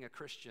for being a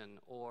Christian,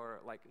 or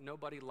like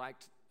nobody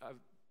liked a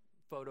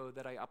photo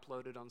that I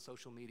uploaded on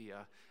social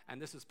media,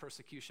 and this is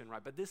persecution,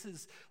 right? But this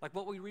is like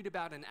what we read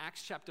about in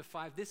Acts chapter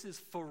 5. This is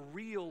for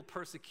real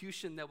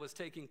persecution that was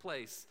taking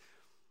place.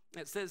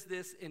 It says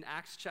this in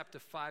Acts chapter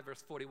 5,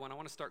 verse 41. I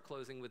want to start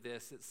closing with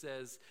this. It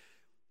says,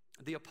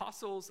 the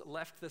apostles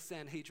left the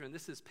Sanhedrin.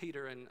 This is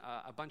Peter and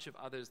a bunch of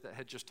others that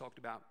had just talked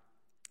about.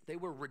 They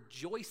were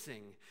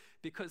rejoicing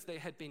because they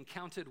had been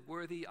counted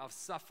worthy of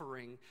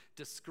suffering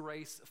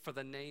disgrace for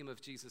the name of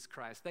Jesus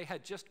Christ. They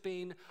had just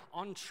been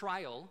on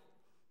trial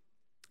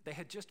They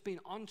had just been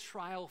on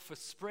trial for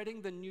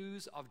spreading the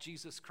news of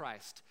Jesus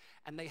Christ,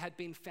 and they had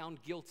been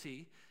found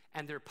guilty,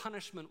 and their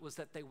punishment was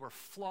that they were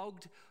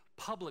flogged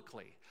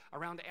publicly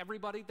around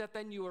everybody that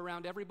they knew,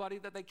 around everybody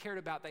that they cared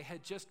about. They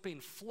had just been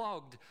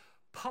flogged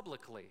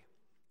publicly.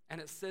 And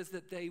it says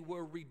that they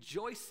were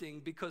rejoicing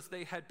because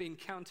they had been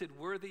counted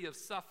worthy of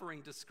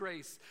suffering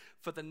disgrace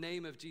for the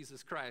name of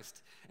Jesus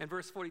Christ. And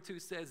verse 42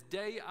 says,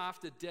 day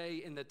after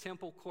day in the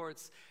temple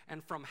courts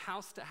and from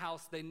house to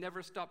house, they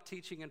never stopped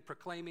teaching and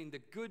proclaiming the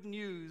good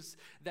news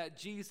that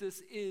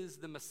Jesus is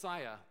the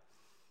Messiah.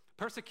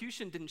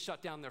 Persecution didn't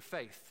shut down their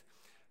faith.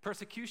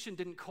 Persecution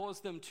didn't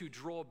cause them to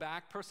draw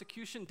back.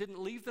 Persecution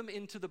didn't leave them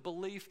into the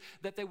belief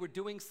that they were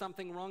doing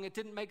something wrong. It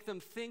didn't make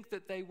them think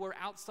that they were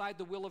outside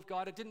the will of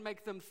God. It didn't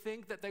make them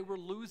think that they were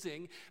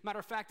losing. Matter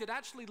of fact, it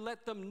actually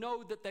let them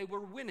know that they were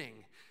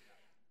winning.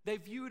 They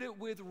viewed it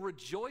with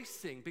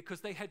rejoicing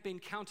because they had been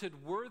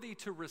counted worthy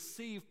to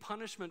receive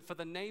punishment for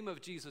the name of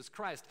Jesus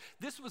Christ.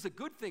 This was a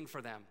good thing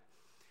for them.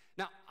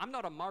 Now, I'm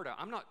not a martyr.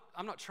 I'm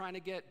not trying to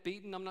get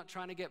beaten. I'm not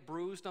trying to get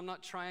bruised. I'm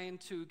not trying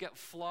to get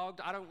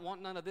flogged. I don't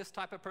want none of this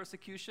type of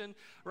persecution,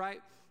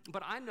 right?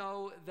 But I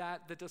know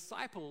that the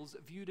disciples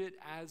viewed it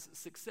as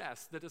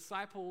success. The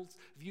disciples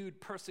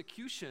viewed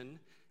persecution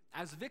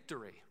as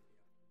victory.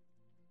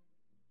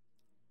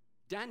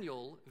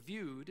 Daniel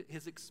viewed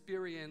his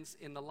experience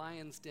in the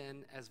lion's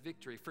den as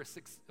victory.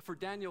 For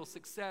Daniel,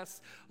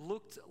 success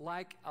looked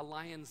like a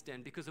lion's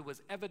den because it was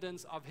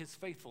evidence of his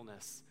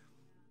faithfulness.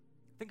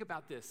 Think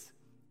about this.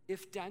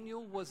 If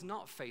Daniel was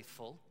not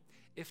faithful,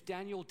 if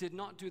Daniel did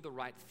not do the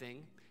right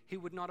thing, he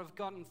would not have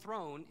gotten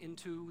thrown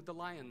into the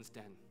lion's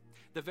den.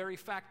 The very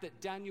fact that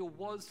Daniel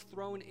was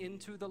thrown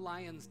into the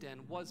lion's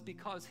den was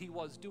because he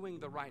was doing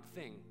the right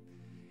thing.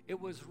 It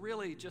was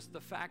really just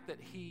the fact that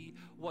he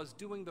was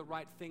doing the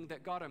right thing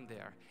that got him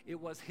there. It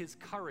was his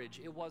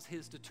courage, it was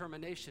his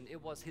determination,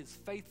 it was his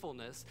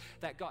faithfulness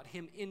that got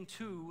him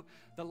into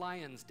the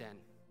lion's den.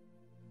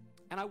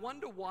 And I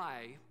wonder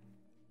why,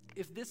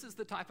 if this is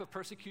the type of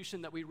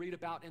persecution that we read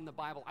about in the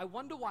Bible, I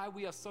wonder why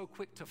we are so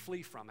quick to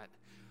flee from it.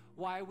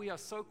 Why we are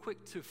so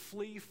quick to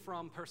flee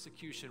from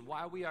persecution.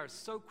 Why we are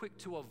so quick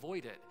to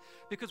avoid it.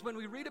 Because when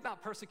we read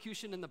about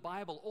persecution in the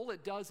Bible, all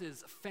it does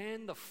is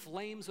fan the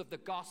flames of the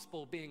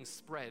gospel being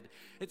spread.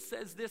 It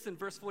says this in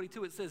verse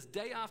 42, it says,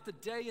 day after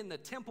day in the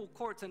temple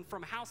courts and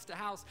from house to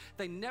house,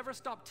 they never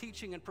stopped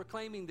teaching and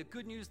proclaiming the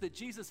good news that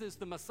Jesus is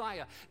the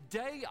Messiah.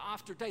 Day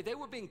after day, they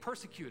were being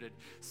persecuted,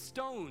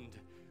 stoned,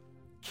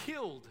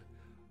 killed,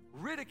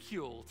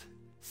 ridiculed,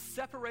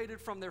 separated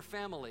from their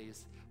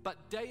families.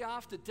 But day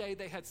after day,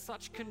 they had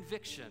such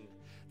conviction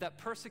that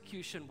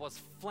persecution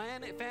was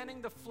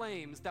fanning the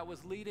flames that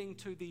was leading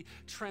to the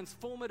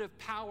transformative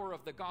power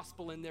of the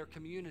gospel in their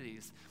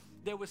communities.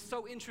 They were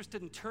so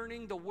interested in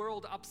turning the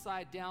world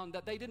upside down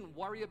that they didn't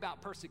worry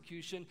about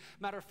persecution.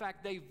 Matter of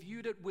fact, they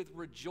viewed it with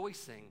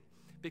rejoicing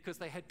because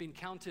they had been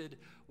counted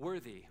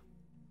worthy.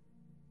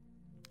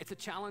 It's a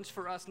challenge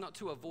for us not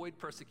to avoid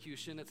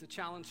persecution. It's a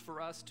challenge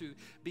for us to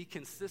be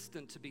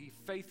consistent, to be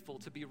faithful,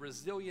 to be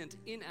resilient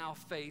in our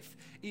faith,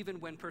 even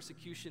when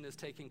persecution is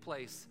taking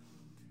place.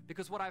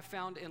 Because what I've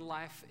found in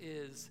life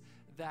is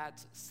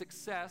that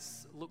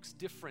success looks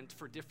different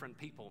for different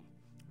people.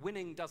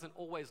 Winning doesn't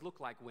always look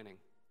like winning.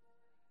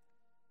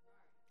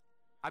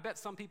 I bet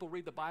some people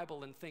read the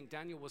Bible and think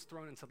Daniel was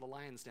thrown into the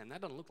lion's den. That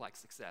doesn't look like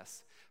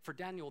success. For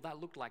Daniel, that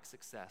looked like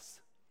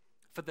success.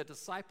 For the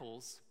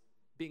disciples,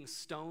 being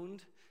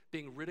stoned,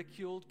 being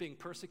ridiculed, being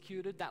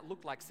persecuted, that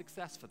looked like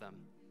success for them.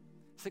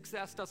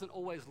 Success doesn't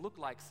always look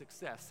like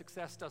success.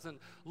 Success doesn't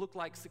look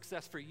like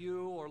success for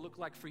you or look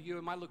like for you.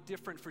 It might look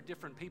different for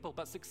different people,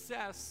 but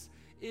success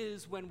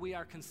is when we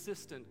are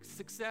consistent.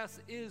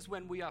 Success is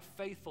when we are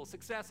faithful.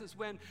 Success is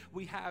when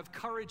we have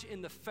courage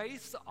in the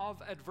face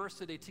of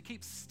adversity to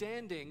keep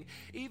standing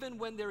even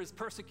when there is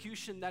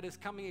persecution that is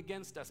coming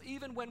against us,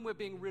 even when we're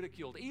being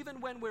ridiculed, even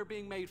when we're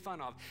being made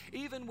fun of,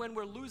 even when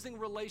we're losing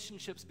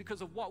relationships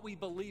because of what we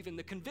believe in,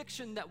 the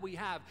conviction that we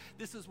have.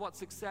 This is what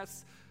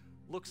success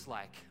looks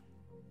like.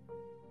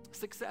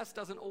 Success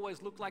doesn't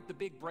always look like the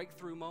big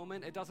breakthrough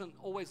moment. It doesn't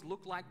always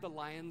look like the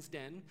lion's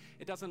den.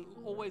 It doesn't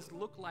always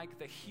look like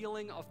the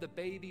healing of the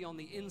baby on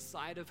the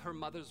inside of her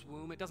mother's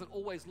womb. It doesn't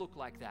always look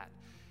like that.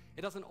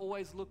 It doesn't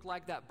always look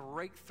like that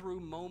breakthrough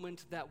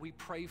moment that we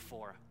pray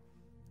for.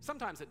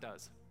 Sometimes it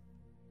does.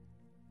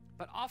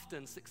 But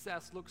often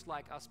success looks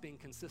like us being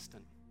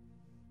consistent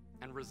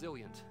and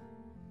resilient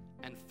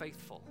and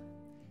faithful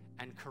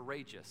and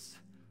courageous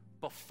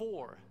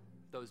before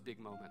those big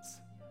moments.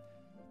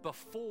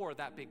 Before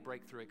that big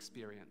breakthrough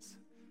experience,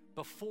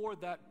 before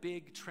that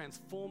big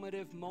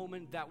transformative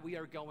moment that we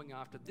are going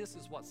after. This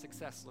is what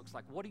success looks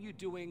like. What are you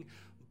doing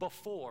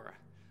before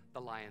the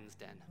lion's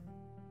den?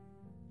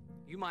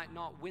 You might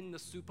not win the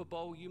Super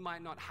Bowl. You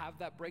might not have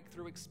that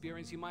breakthrough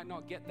experience. You might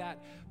not get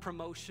that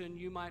promotion.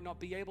 You might not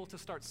be able to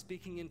start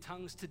speaking in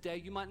tongues today.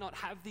 You might not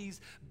have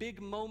these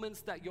big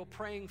moments that you're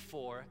praying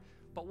for.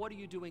 But what are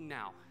you doing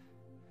now?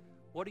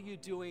 What are you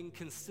doing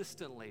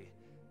consistently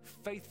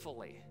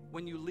faithfully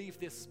when you leave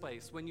this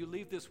space, when you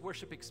leave this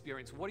worship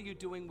experience? What are you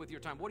doing with your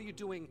time? What are you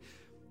doing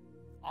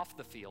off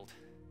the field?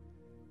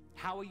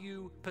 How are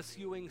you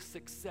pursuing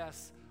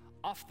success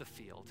off the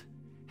field?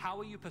 How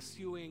are you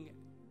pursuing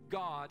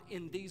God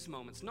in these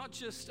moments? Not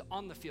just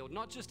on the field,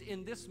 not just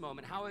in this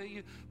moment. How are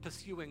you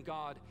pursuing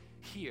God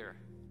here,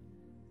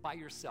 by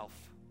yourself,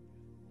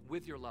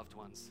 with your loved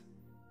ones,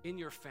 in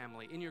your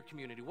family, in your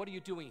community? What are you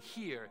doing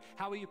here?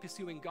 How are you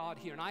pursuing God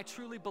here? And I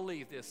truly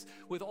believe this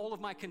with all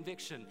of my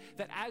conviction,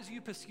 that as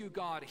you pursue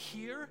God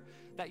here,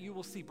 that you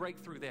will see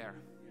breakthrough there.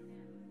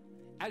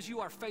 As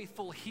you are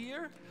faithful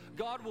here,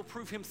 God will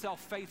prove himself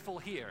faithful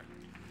here.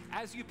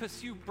 As you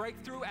pursue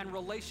breakthrough and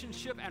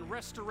relationship and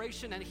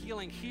restoration and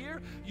healing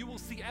here, you will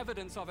see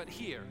evidence of it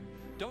here.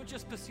 Don't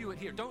just pursue it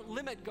here. Don't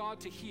limit God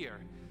to here.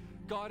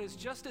 God is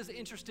just as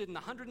interested in the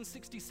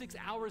 166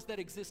 hours that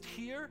exist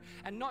here,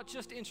 and not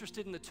just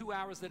interested in the 2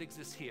 hours that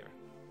exist here.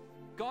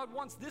 God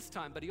wants this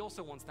time, but he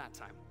also wants that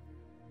time.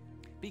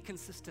 Be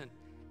consistent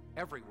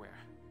everywhere.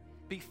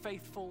 Be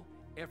faithful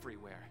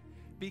everywhere.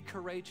 Be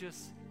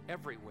courageous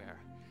everywhere.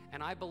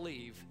 And I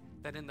believe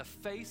that in the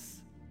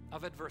face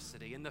of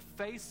adversity, in the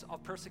face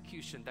of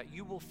persecution, that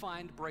you will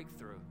find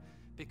breakthrough,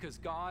 because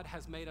God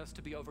has made us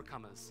to be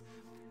overcomers.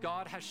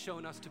 God has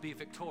shown us to be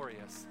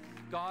victorious.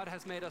 God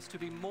has made us to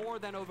be more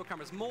than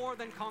overcomers, more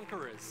than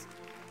conquerors.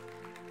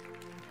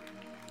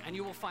 And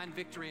you will find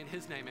victory in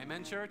his name.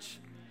 Amen, church?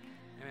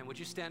 Amen. Would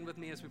you stand with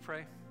me as we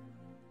pray?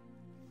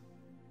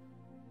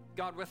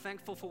 God, we're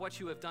thankful for what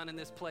you have done in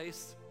this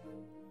place.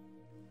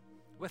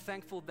 We're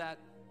thankful that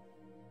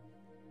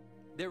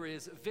there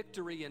is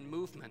victory in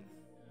movement.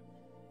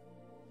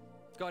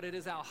 God, it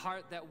is our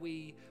heart that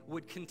we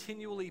would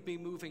continually be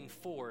moving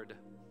forward,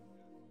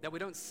 that we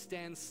don't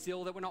stand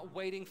still, that we're not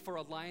waiting for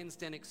a lion's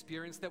den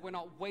experience, that we're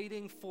not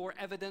waiting for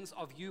evidence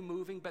of you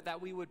moving, but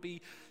that we would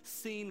be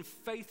seen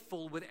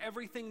faithful with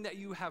everything that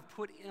you have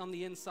put on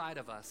the inside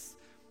of us,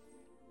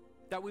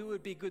 that we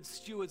would be good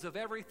stewards of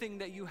everything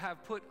that you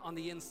have put on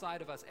the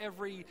inside of us,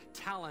 every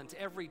talent,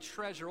 every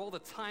treasure, all the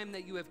time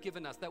that you have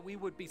given us, that we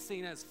would be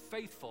seen as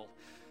faithful.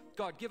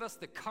 God, give us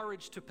the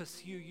courage to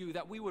pursue you,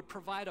 that we would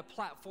provide a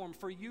platform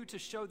for you to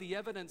show the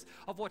evidence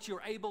of what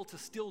you're able to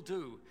still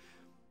do.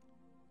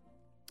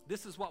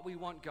 This is what we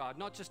want, God,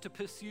 not just to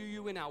pursue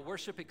you in our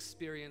worship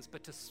experience,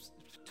 but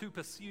to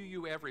pursue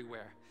you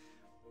everywhere.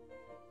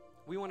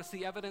 We want to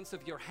see evidence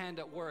of your hand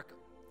at work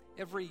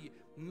every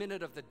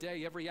minute of the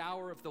day, every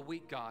hour of the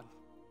week, God.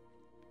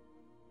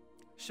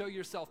 Show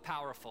yourself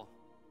powerful.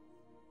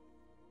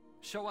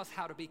 Show us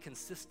how to be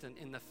consistent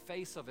in the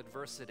face of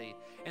adversity,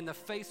 in the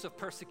face of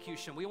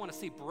persecution. We want to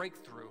see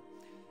breakthrough.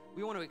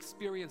 We want to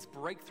experience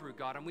breakthrough,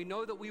 God, and we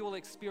know that we will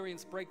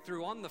experience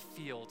breakthrough on the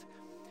field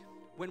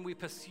when we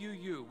pursue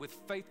you with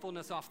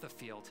faithfulness off the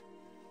field.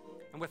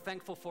 And we're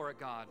thankful for it,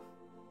 God,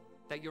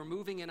 that you're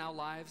moving in our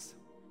lives,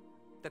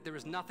 that there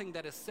is nothing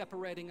that is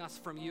separating us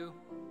from you,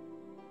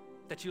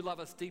 that you love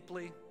us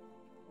deeply,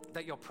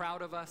 that you're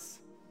proud of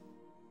us,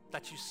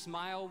 that you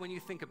smile when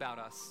you think about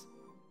us,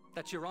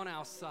 that you're on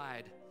our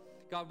side.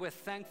 God, we're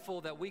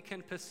thankful that we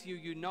can pursue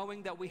you,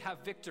 knowing that we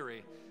have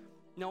victory,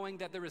 knowing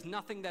that there is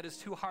nothing that is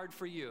too hard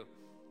for you,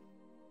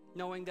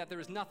 knowing that there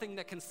is nothing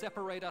that can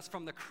separate us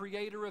from the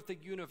creator of the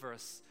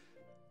universe,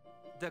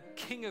 the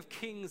King of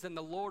Kings and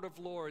the Lord of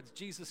Lords,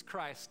 Jesus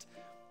Christ.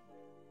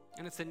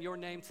 And it's in your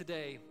name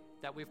today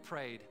that we've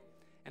prayed.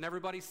 And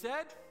everybody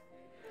said,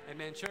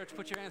 amen. Church,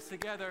 put your hands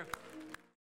together.